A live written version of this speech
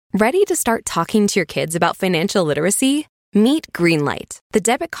Ready to start talking to your kids about financial literacy? Meet Greenlight, the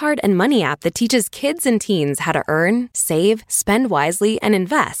debit card and money app that teaches kids and teens how to earn, save, spend wisely, and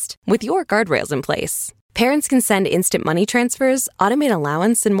invest with your guardrails in place. Parents can send instant money transfers, automate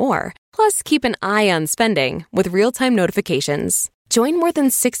allowance, and more. Plus, keep an eye on spending with real-time notifications. Join more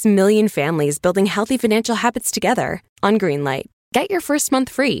than 6 million families building healthy financial habits together on Greenlight. Get your first month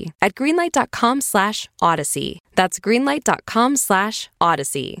free at greenlight.com/Odyssey. That's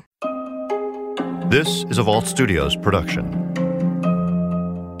greenlight.com/Odyssey. This is a Vault Studios production.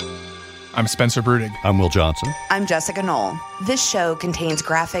 I'm Spencer Brudig. I'm Will Johnson. I'm Jessica Knoll. This show contains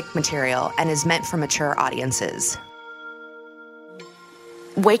graphic material and is meant for mature audiences.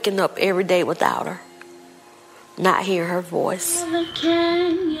 Waking up every day without her, not hear her voice.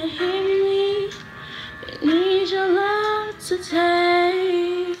 Can you hear me? I need your love to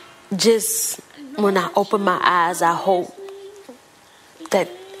take. Just when I open my eyes, I hope that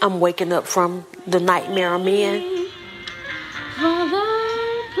I'm waking up from the nightmare I'm in. Father,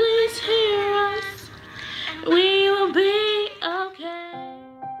 please hear us. We will be okay.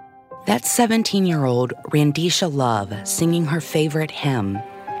 That's 17-year-old Randisha Love singing her favorite hymn.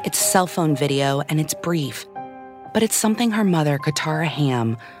 It's a cell phone video and it's brief, but it's something her mother, Katara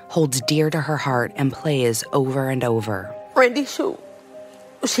Ham, holds dear to her heart and plays over and over. Randisha,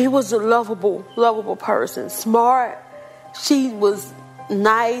 she was a lovable person, smart. She was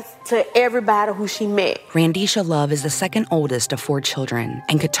nice to everybody who she met. Randisha Love is the second oldest of 4 children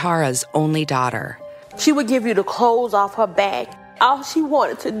and Katara's only daughter. She would give you the clothes off her back. All she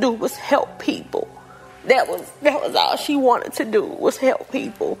wanted to do was help people. That was all she wanted to do, was help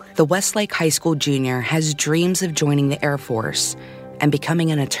people. The Westlake High School junior has dreams of joining the Air Force and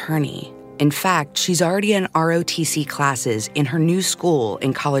becoming an attorney. In fact, she's already in ROTC classes in her new school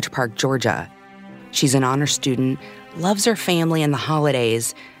in College Park, Georgia. She's an honor student, loves her family and the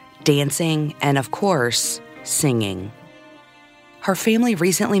holidays, dancing, and of course, singing. Her family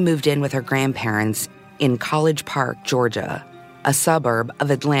recently moved in with her grandparents in College Park, Georgia, a suburb of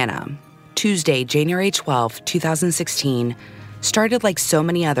Atlanta. Tuesday, January 12, 2016, started like so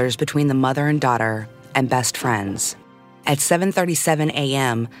many others between the mother and daughter and best friends. At 7:37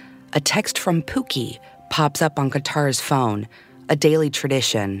 a.m., a text from Pookie pops up on Katara's phone, a daily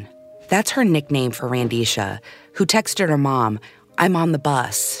tradition. That's her nickname for Randisha, who texted her mom, "I'm on the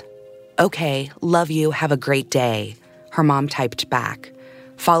bus." "Okay, love you, have a great day," her mom typed back,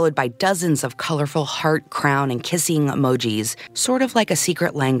 followed by dozens of colorful heart, crown, and kissing emojis, sort of like a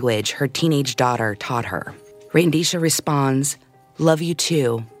secret language her teenage daughter taught her. Randisha responds, "Love you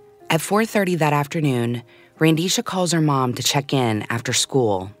too." At 4:30 that afternoon, Randisha calls her mom to check in after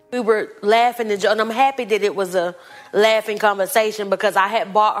school. We were laughing, and I'm happy that it was a laughing conversation because I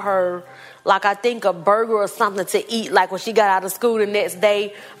had bought her, like I think a burger or something to eat, like when she got out of school the next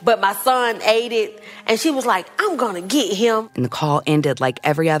day. But my son ate it, and she was like, "I'm going to get him." And the call ended like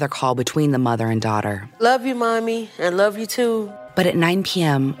every other call between the mother and daughter. Love you, Mommy, and love you too. But at 9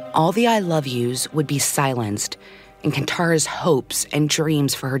 p.m., all the I love yous would be silenced, and Katara's hopes and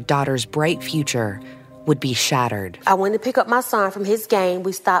dreams for her daughter's bright future would be shattered. I went to pick up my son from his game.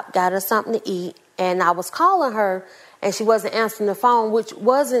 We stopped, got her something to eat, and I was calling her, and she wasn't answering the phone, which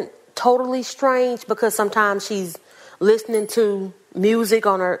wasn't totally strange because sometimes she's listening to music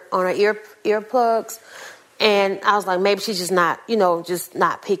on her earplugs, and I was like, maybe she's just not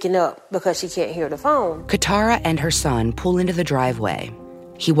picking up because she can't hear the phone. Katara and her son pull into the driveway.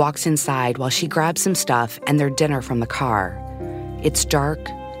 He walks inside while she grabs some stuff and their dinner from the car. It's dark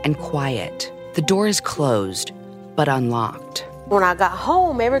and quiet. The door is closed, but unlocked. When I got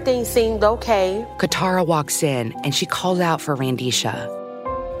home, everything seemed okay. Katara walks in, and she calls out for Randisha.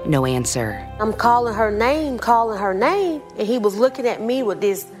 No answer. I'm calling her name, and he was looking at me with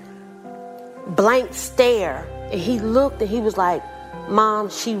this blank stare. And he looked, and he was like, "Mom,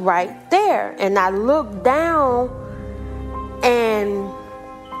 she right there." And I looked down, and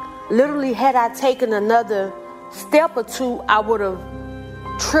literally had I taken another step or two, I would have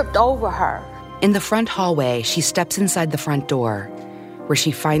tripped over her. In the front hallway, she steps inside the front door, where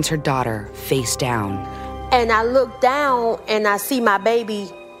she finds her daughter face down. And I look down and I see my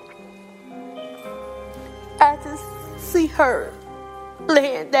baby. I just see her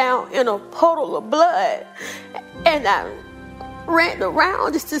laying down in a puddle of blood. And I ran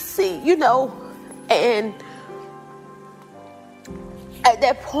around just to see, and at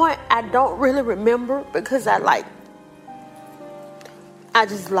that point, I don't really remember because I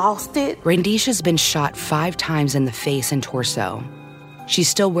just lost it. Randisha's been shot 5 times in the face and torso. She's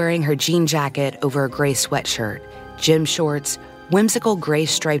still wearing her jean jacket over a gray sweatshirt, gym shorts, whimsical gray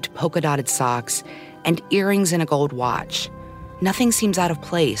striped polka-dotted socks, and earrings and a gold watch. nothing seems out of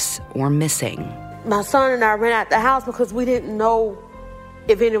place or missing. My son and I ran out the house because we didn't know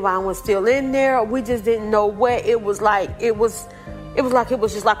if anyone was still in there, or we just didn't know where. It was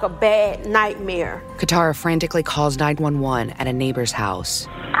just like a bad nightmare. Katara frantically calls 911 at a neighbor's house.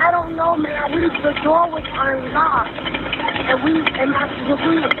 I don't know, man. The door was unlocked, and we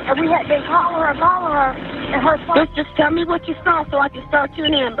had been calling her, and her phone. Just tell me what you saw so I can start you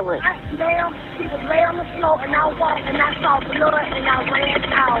an ambulance. Ma'am, she was laying on the floor, and I walked, and I saw blood, and I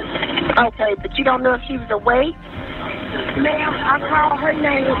ran out. Okay, but you don't know if she was awake? Ma'am, I called her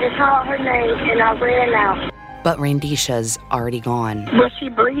name, and I ran out. But Randisha's already gone. Was she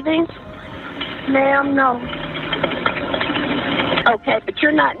breathing? Ma'am, no. Okay, but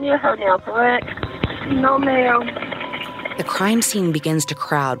you're not near her now, correct? No, ma'am. The crime scene begins to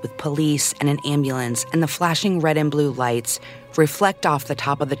crowd with police and an ambulance, and the flashing red and blue lights reflect off the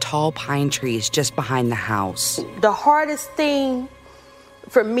top of the tall pine trees just behind the house. The hardest thing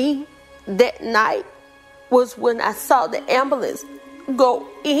for me that night was when I saw the ambulance go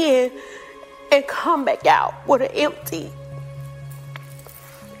in and come back out with an empty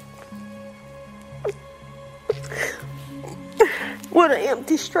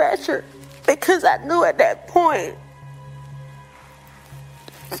stretcher, because I knew at that point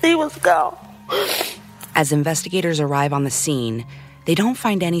she was gone. As investigators arrive on the scene, they don't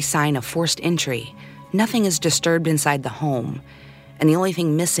find any sign of forced entry. Nothing is disturbed inside the home, and the only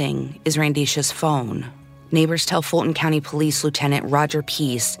thing missing is Randisha's phone. Neighbors tell Fulton County Police Lieutenant Roger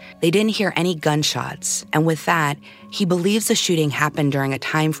Peace they didn't hear any gunshots, and with that, he believes the shooting happened during a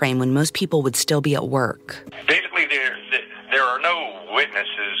time frame when most people would still be at work. Basically, there are no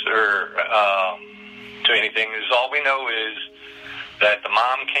witnesses or to anything. All we know is that the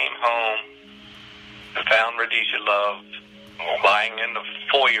mom came home and found Randisha Love lying in the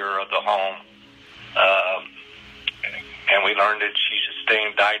foyer of the home, and we learned that she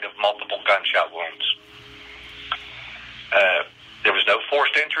died of multiple gunshot wounds. There was no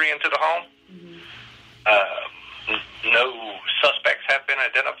forced entry into the home. No suspects have been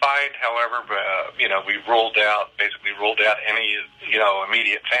identified. However, we basically ruled out any,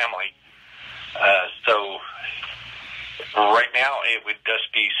 immediate family. So right now it would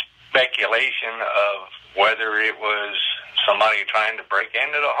just be speculation of whether it was somebody trying to break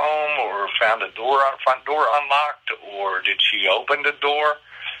into the home or found the front door unlocked, or did she open the door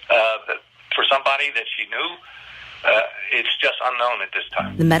for somebody that she knew. It's just unknown at this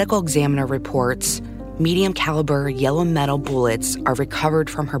time. The medical examiner reports medium caliber yellow metal bullets are recovered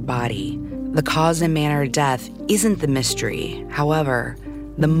from her body. The cause and manner of death isn't the mystery. However,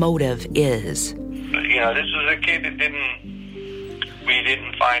 the motive is. This was a kid that we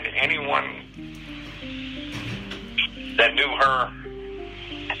didn't find anyone that knew her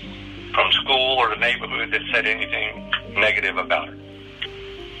from school or the neighborhood that said anything negative about her.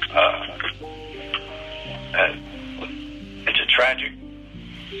 It's a tragedy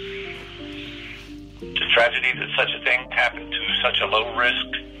that such a thing happened to such a low-risk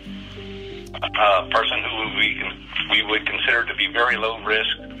person who we would consider to be very low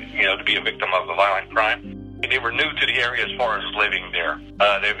risk, to be a victim of a violent crime. They were new to the area as far as living there.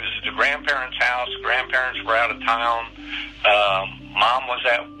 There was the grandparents' house. Grandparents were out of town. Mom was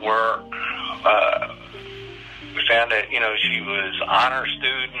at work. We found that, she was honor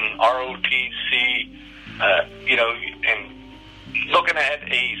student, ROTC, and looking at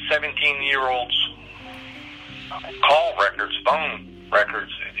a 17-year-old's call records, phone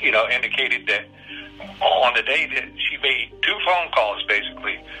records, indicated that on the day that she made 2 phone calls,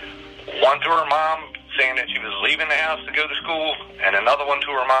 basically, one to her mom saying that she was leaving the house to go to school, and another one to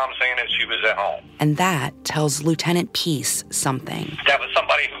her mom saying that she was at home. And that tells Lieutenant Peace something. That was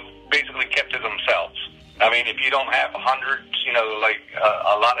somebody who basically kept to themselves. I mean, if you don't have hundreds, like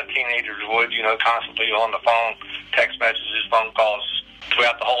a lot of teenagers would, constantly on the phone, text messages, phone calls,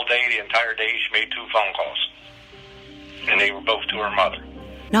 throughout the whole day, the entire day, she made 2 phone calls. And they were both to her mother.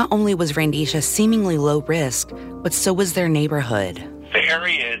 Not only was Randisha seemingly low risk, but so was their neighborhood. The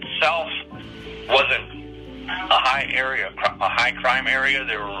area itself wasn't a high crime area.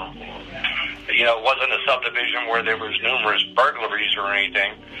 There were, it wasn't a subdivision where there was numerous burglaries or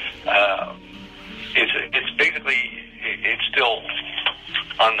anything. It's basically, it's still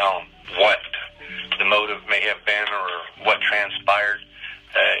unknown what the motive may have been or what transpired.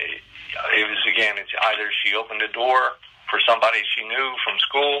 It's either she opened the door for somebody she knew from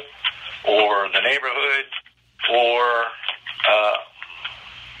school or the neighborhood, or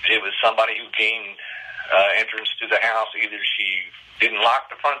it was somebody who gained entrance to the house. Either she didn't lock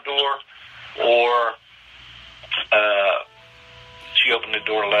the front door or she opened the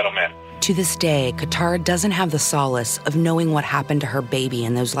door to let them in. To this day, Katara doesn't have the solace of knowing what happened to her baby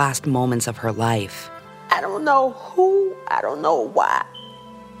in those last moments of her life. I don't know who, I don't know why.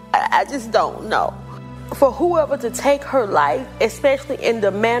 I just don't know. For whoever to take her life, especially in the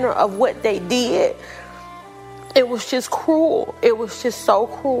manner of what they did, it was just cruel. It was just so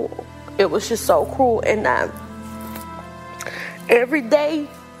cruel. It was just so cruel. And every day,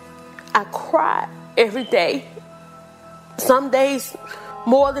 I cry. Every day. Some days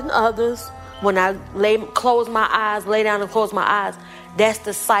more than others. When I lay down and close my eyes, that's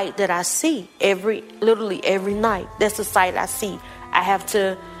the sight that I see literally every night. That's the sight I see. I have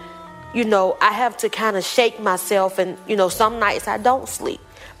to kind of shake myself, and, some nights I don't sleep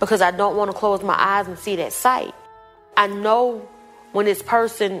because I don't want to close my eyes and see that sight. I know when this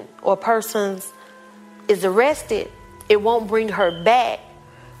person or persons is arrested, it won't bring her back,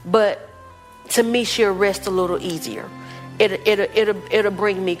 but to me, she'll rest a little easier. It'll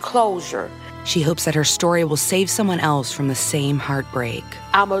bring me closure. She hopes that her story will save someone else from the same heartbreak.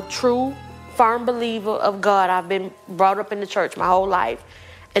 I'm a true, firm believer of God. I've been brought up in the church my whole life,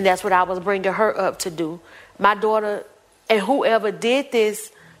 and that's what I was bringing her up to do. My daughter and whoever did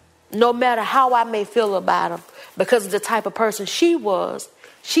this, no matter how I may feel about them, because of the type of person she was,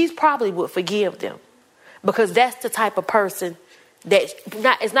 she probably would forgive them. Because that's the type of person that,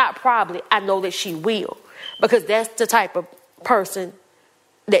 it's not probably, I know that she will. Because that's the type of person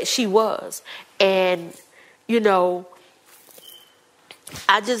that she was. And, I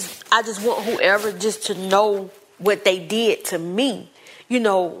just want whoever just to know what they did to me.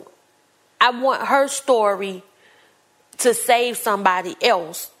 I want her story to save somebody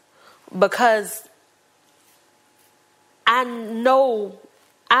else, because I know,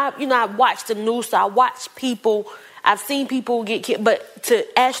 I watch the news, so I watch people, I've seen people get killed, but to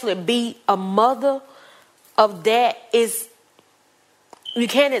actually be a mother of that is, you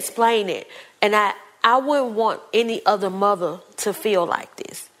can't explain it. And I wouldn't want any other mother to feel like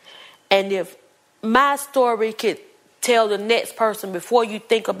this. And if my story could tell the next person before you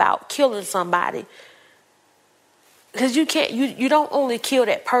think about killing somebody, because you don't only kill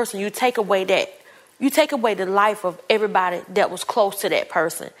that person, you take away the life of everybody that was close to that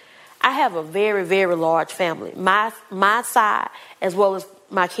person. I have a very, very large family. My side, as well as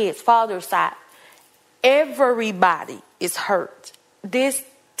my kid's father's side, everybody is hurt. This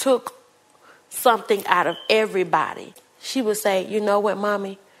took something out of everybody. She would say, "You know what,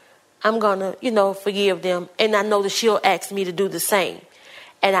 Mommy? I'm gonna, forgive them." And I know that she'll ask me to do the same.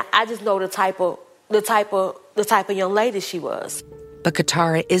 And I just know the type of young lady she was. But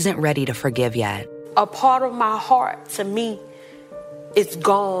Katara isn't ready to forgive yet. A part of my heart, to me, is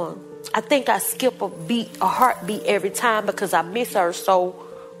gone. I think I skip a heartbeat every time because I miss her so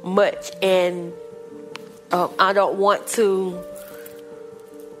much. And I don't want to,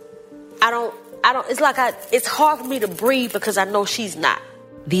 it's hard for me to breathe because I know she's not.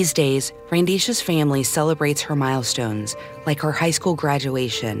 These days, Frandisha's family celebrates her milestones, like her high school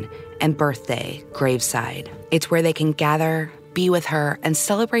graduation and birthday, graveside. It's where they can gather, be with her, and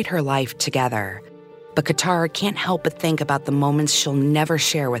celebrate her life together. But Katara can't help but think about the moments she'll never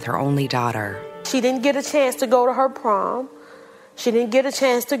share with her only daughter. She didn't get a chance to go to her prom. She didn't get a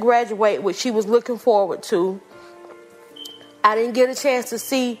chance to graduate, which she was looking forward to. I didn't get a chance to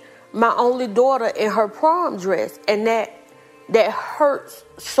see my only daughter in her prom dress, and that hurts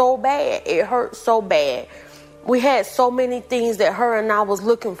so bad. It hurts so bad. We had so many things that her and I was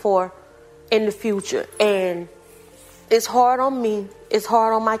looking for in the future, and it's hard on me. It's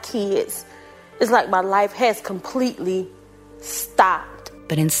hard on my kids. It's like my life has completely stopped.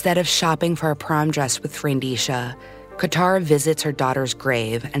 But instead of shopping for a prom dress with Frandisha, Katara visits her daughter's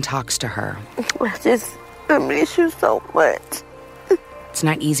grave and talks to her. I miss you so much. It's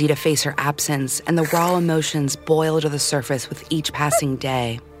not easy to face her absence, and the raw emotions boil to the surface with each passing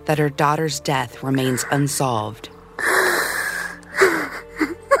day that her daughter's death remains unsolved.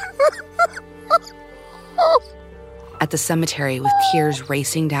 At the cemetery, with tears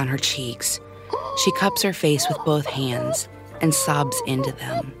racing down her cheeks, she cups her face with both hands and sobs into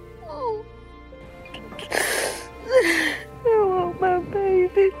them. I want my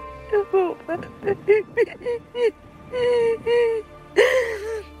baby. I want my baby.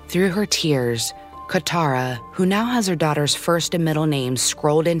 Through her tears, Katara, who now has her daughter's first and middle names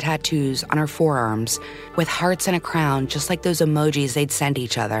scrolled in tattoos on her forearms with hearts and a crown just like those emojis they'd send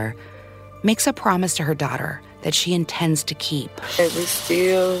each other, makes a promise to her daughter that she intends to keep. We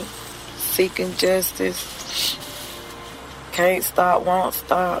still seeking justice. Can't stop, won't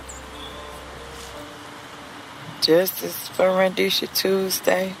stop. Justice for Frandisha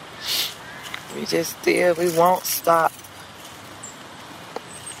Tuesday. We won't stop.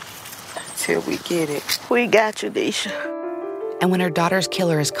 till we get it. We got you, Deisha. And when her daughter's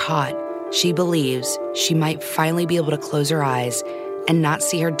killer is caught, she believes she might finally be able to close her eyes and not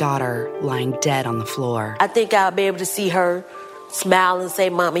see her daughter lying dead on the floor. I think I'll be able to see her smile and say,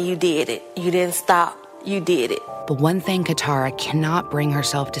 Mama, you did it. You didn't stop. You did it. But one thing Katara cannot bring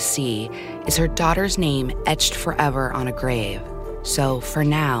herself to see is her daughter's name etched forever on a grave. So for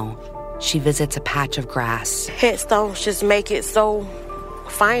now, she visits a patch of grass. Headstones just make it so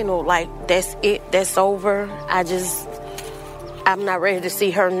final, like that's it, that's over. I'm not ready to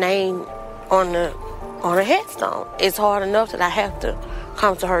see her name on a headstone. It's hard enough that I have to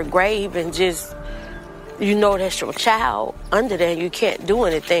come to her grave and just, that's your child under there. You can't do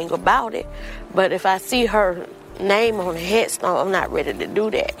anything about it. But if I see her name on a headstone, I'm not ready to do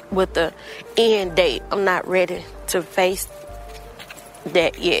that. With the end date, I'm not ready to face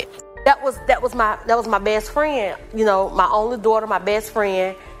that yet. That was my best friend. My only daughter, my best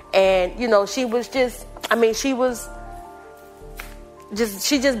friend, and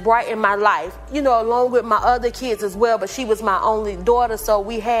she just brightened my life. Along with my other kids as well. But she was my only daughter, so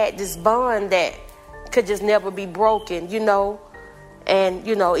we had this bond that could just never be broken. And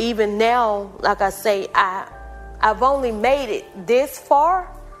even now, like I say, I've only made it this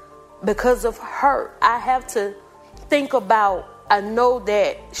far because of her. I have to think about. I know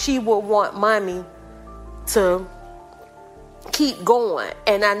that she would want Mommy to keep going.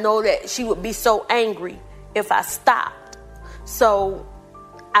 And I know that she would be so angry if I stopped. So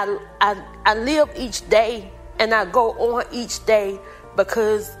I live each day and I go on each day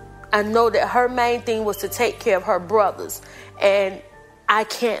because I know that her main thing was to take care of her brothers. And I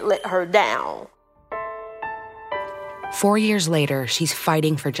can't let her down. 4 years later, she's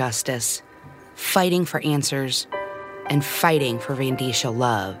fighting for justice, fighting for answers, and fighting for Vandisha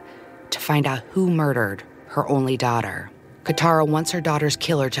Love to find out who murdered her only daughter. Katara wants her daughter's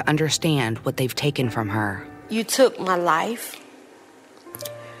killer to understand what they've taken from her. You took my life.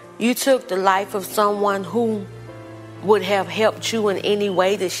 You took the life of someone who would have helped you in any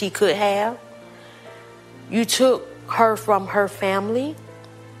way that she could have. You took her from her family.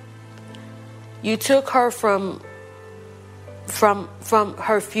 You took her from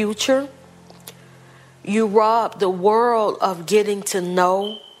her future. You robbed the world of getting to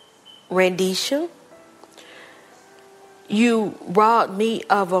know Randisha. You robbed me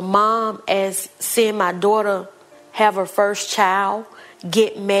of a mom as seeing my daughter have her first child,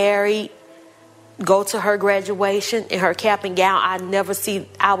 get married, go to her graduation in her cap and gown. I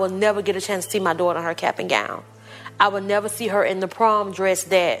will never get a chance to see my daughter in her cap and gown. I will never see her in the prom dress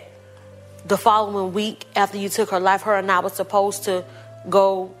that the following week after you took her life, her and I were supposed to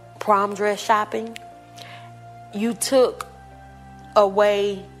go prom dress shopping. You took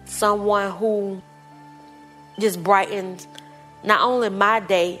away someone who just brightened not only my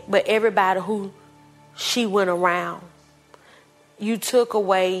day, but everybody who she went around. You took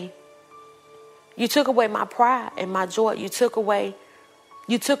away my pride and my joy. You took a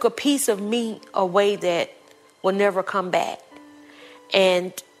piece of me away that will never come back.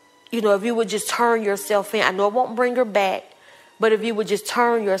 And, if you would just turn yourself in, I know it won't bring her back, but if you would just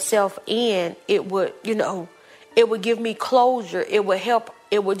turn yourself in, it would, it would give me closure. It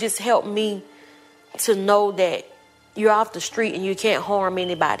would just help me to know that you're off the street and you can't harm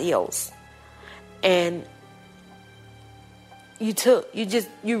anybody else. And you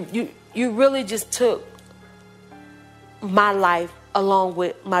really just took my life along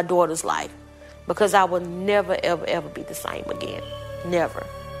with my daughter's life, because I will never, ever, ever be the same again. Never.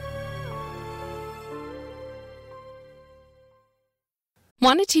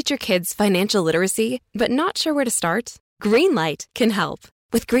 Want to teach your kids financial literacy, but not sure where to start? Greenlight can help.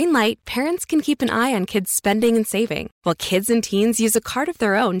 With Greenlight, parents can keep an eye on kids' spending and saving, while kids and teens use a card of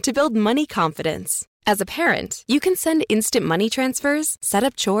their own to build money confidence. As a parent, you can send instant money transfers, set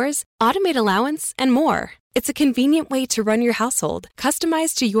up chores, automate allowance, and more. It's a convenient way to run your household,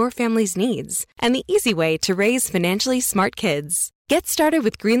 customized to your family's needs, and the easy way to raise financially smart kids. Get started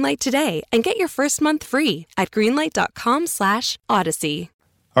with Greenlight today and get your first month free at greenlight.com/Odyssey.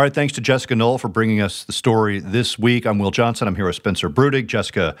 All right, thanks to Jessica Knoll for bringing us the story this week. I'm Will Johnson. I'm here with Spencer Brudig.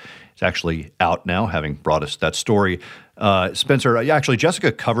 Jessica is actually out now, having brought us that story. Spencer, actually,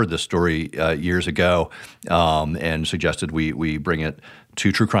 Jessica covered this story years ago and suggested we bring it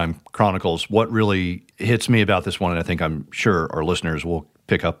to True Crime Chronicles. What really hits me about this one, and I think I'm sure our listeners will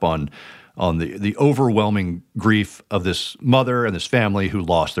pick up on the overwhelming grief of this mother and this family who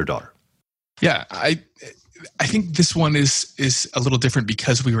lost their daughter. Yeah, I think this one is a little different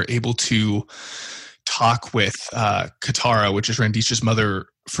because we were able to talk with Katara, which is Randisha's mother,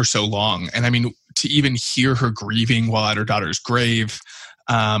 for so long. And I mean, to even hear her grieving while at her daughter's grave,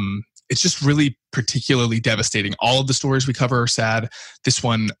 it's just really particularly devastating. All of the stories we cover are sad. This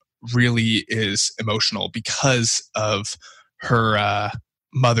one really is emotional because of her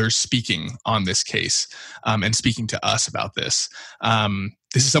mother speaking on this case and speaking to us about this.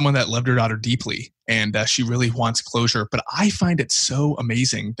 This is someone that loved her daughter deeply, and she really wants closure. But I find it so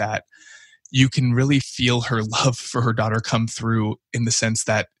amazing that you can really feel her love for her daughter come through, in the sense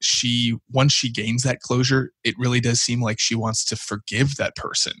that once she gains that closure, it really does seem like she wants to forgive that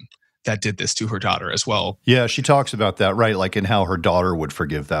person that did this to her daughter as well. Yeah, she talks about that, right? Like in how her daughter would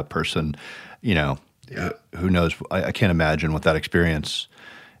forgive that person. You know, who knows? I can't imagine what that experience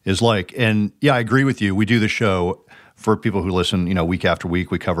is like. And yeah, I agree with you. We do the show for people who listen, you know, week after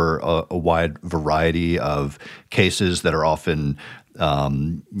week. We cover a wide variety of cases that are often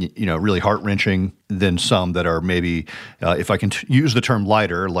really heart-wrenching, than some that are maybe, if I can use the term,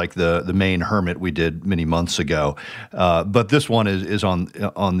 lighter, like the Maine Hermit we did many months ago. But this one is on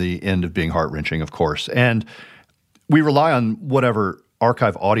the end of being heart-wrenching, of course. And we rely on whatever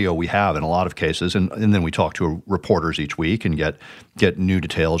archive audio we have in a lot of cases, and then we talk to reporters each week and get new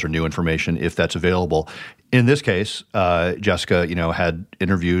details or new information if that's available. In this case, Jessica, had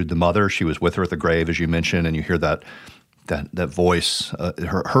interviewed the mother. She was with her at the grave, as you mentioned, and you hear that voice,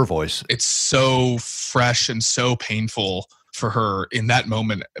 her voice. It's so fresh and so painful for her in that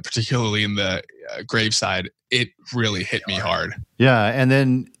moment, particularly in the graveside. It really hit me hard. Yeah, and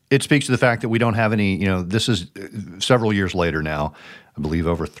then it speaks to the fact that we don't have any, this is several years later now, I believe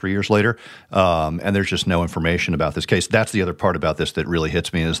over 3 years later, and there's just no information about this case. That's the other part about this that really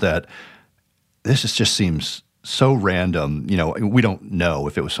hits me, is that this just seems so random. We don't know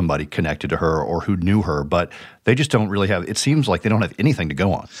if it was somebody connected to her or who knew her, but they just don't really have, it seems like they don't have anything to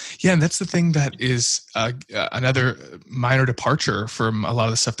go on. Yeah, and that's the thing that is another minor departure from a lot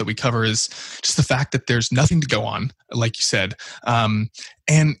of the stuff that we cover, is just the fact that there's nothing to go on, like you said.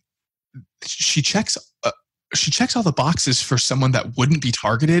 And she checks all the boxes for someone that wouldn't be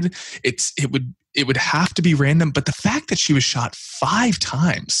targeted. It would have to be random, but the fact that she was shot 5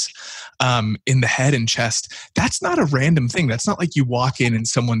 times in the head and chest, that's not a random thing. That's not like you walk in and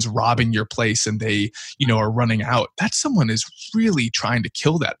someone's robbing your place and they, are running out. That someone is really trying to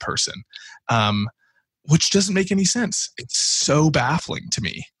kill that person, which doesn't make any sense. It's so baffling to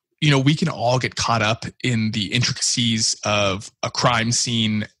me. We can all get caught up in the intricacies of a crime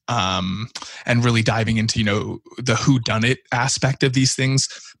scene and really diving into, the whodunit aspect of these things.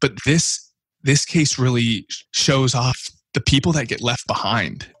 But this case really shows off the people that get left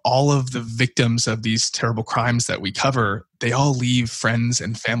behind. All of the victims of these terrible crimes that we cover, they all leave friends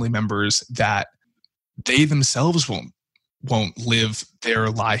and family members that they themselves won't live their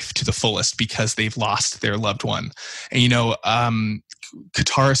life to the fullest because they've lost their loved one. And,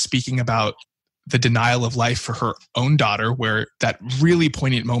 Katara speaking about the denial of life for her own daughter, where that really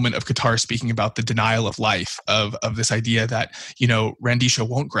poignant moment of Katara speaking about the denial of life of this idea that, Randisha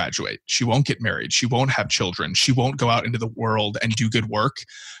won't graduate. She won't get married. She won't have children. She won't go out into the world and do good work.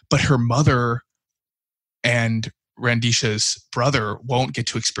 But her mother and Randisha's brother won't get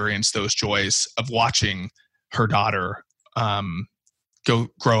to experience those joys of watching her daughter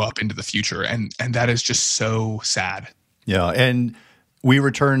grow up into the future. And that is just so sad. Yeah. And we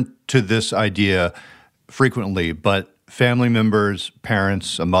return to this idea frequently, but family members,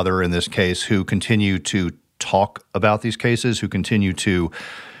 parents, a mother in this case, who continue to talk about these cases, who continue to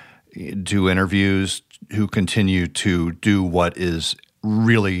do interviews, who continue to do what is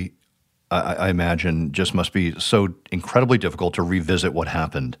really, I imagine, just must be so incredibly difficult to revisit what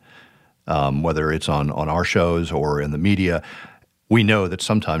happened, whether it's on our shows or in the media. We know that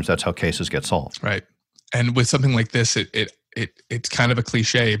sometimes that's how cases get solved. Right. And with something like this, it's kind of a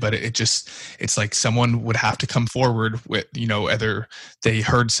cliche, but it's like someone would have to come forward with, either they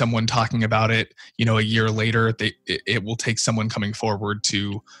heard someone talking about it, a year later, it will take someone coming forward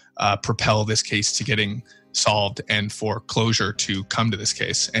to propel this case to getting solved and for closure to come to this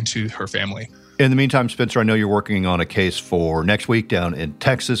case and to her family. In the meantime, Spencer, I know you're working on a case for next week down in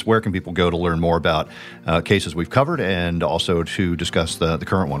Texas. Where can people go to learn more about cases we've covered and also to discuss the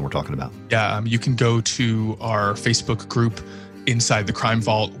current one we're talking about? Yeah, you can go to our Facebook group, Inside the Crime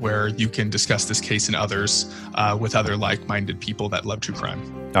Vault, where you can discuss this case and others with other like-minded people that love true crime.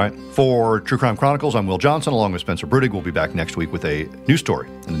 All right. For True Crime Chronicles, I'm Will Johnson, along with Spencer Brudig. We'll be back next week with a new story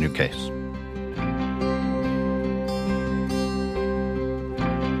and a new case.